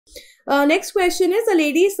Next question is, a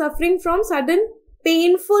lady is suffering from sudden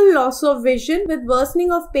painful loss of vision with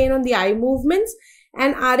worsening of pain on the eye movements,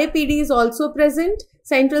 and RAPD is also present.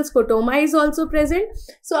 Central scotoma is also present.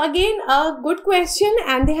 So again, a good question,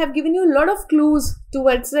 and they have given you a lot of clues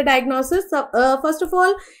towards the diagnosis. First of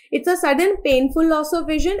all, it's a sudden painful loss of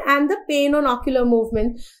vision and the pain on ocular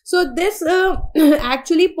movement. So this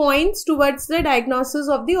actually points towards the diagnosis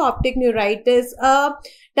of the optic neuritis.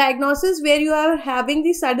 Diagnosis where you are having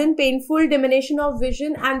the sudden painful diminution of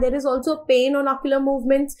vision and there is also pain on ocular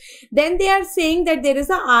movements. Then they are saying that there is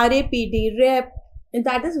a RAPD,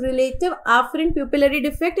 that is relative afferent pupillary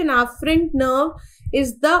defect, and afferent nerve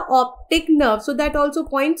is the optic nerve. So that also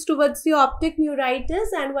points towards the optic neuritis,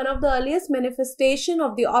 and one of the earliest manifestation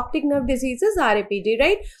of the optic nerve disease is RAPD,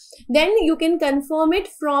 right? Then you can confirm it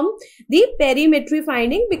from the perimetry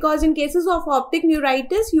finding, because in cases of optic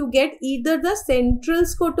neuritis, you get either the central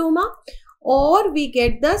scotoma or we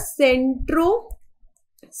get the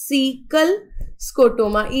centrocecal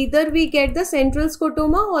scotoma. Either we get the central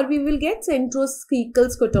scotoma or we will get centrocecal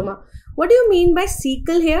scotoma. What do you mean by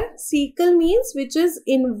cecal here? Cecal means which is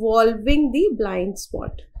involving the blind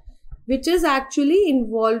spot. Which is actually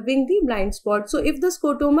involving the blind spot. So if the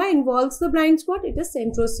scotoma involves the blind spot, it is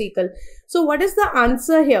centrocecal. So what is the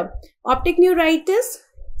answer here? Optic neuritis,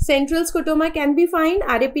 central scotoma can be found,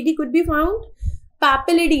 RAPD could be found.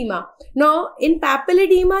 Papilledema. Now, in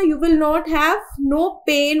papilledema, you will not have no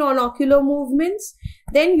pain on ocular movements.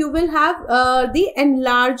 Then you will have the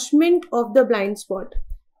enlargement of the blind spot.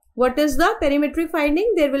 What is the perimetry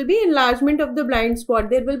finding? There will be enlargement of the blind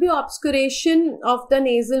spot. There will be obscuration of the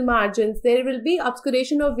nasal margins. There will be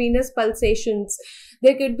obscuration of venous pulsations.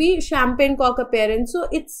 There could be champagne cock appearance. So,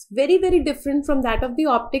 it's very, very different from that of the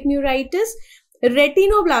optic neuritis.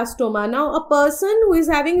 Retinoblastoma. Now, a person who is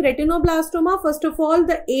having retinoblastoma, first of all,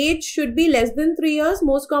 the age should be less than 3 years,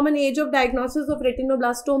 most common age of diagnosis of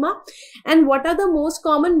retinoblastoma. And what are the most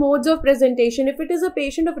common modes of presentation? If it is a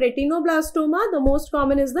patient of retinoblastoma, the most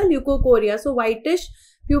common is the leukocoria. So, whitish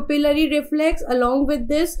pupillary reflex. Along with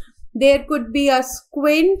this, there could be a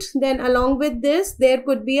squint. Then along with this, there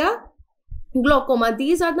could be a glaucoma.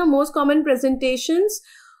 These are the most common presentations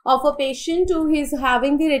of a patient who is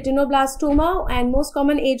having the retinoblastoma, and most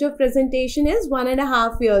common age of presentation is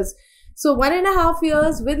 1.5 years. So 1.5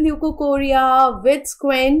 years with leukocoria, with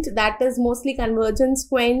squint, that is mostly convergent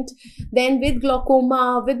squint, then with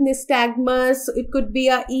glaucoma, with nystagmus, it could be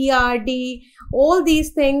a ERD, all these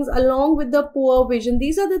things along with the poor vision.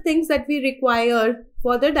 These are the things that we require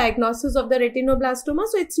for the diagnosis of the retinoblastoma.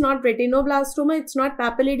 So it's not retinoblastoma, it's not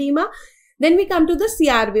papilledema. Then we come to the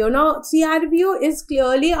CRVO. Now, CRVO is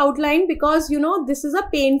clearly outlined because, you know, this is a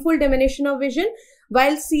painful diminution of vision,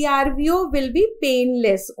 while CRVO will be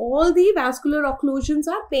painless. All the vascular occlusions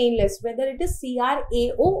are painless, whether it is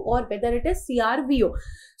CRAO or whether it is CRVO.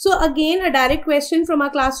 So, again, a direct question from our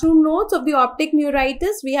classroom notes of the optic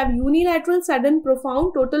neuritis. We have unilateral, sudden,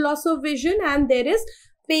 profound, total loss of vision, and there is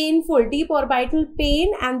painful, deep orbital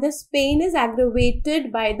pain, and this pain is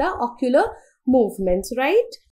aggravated by the ocular movements, right?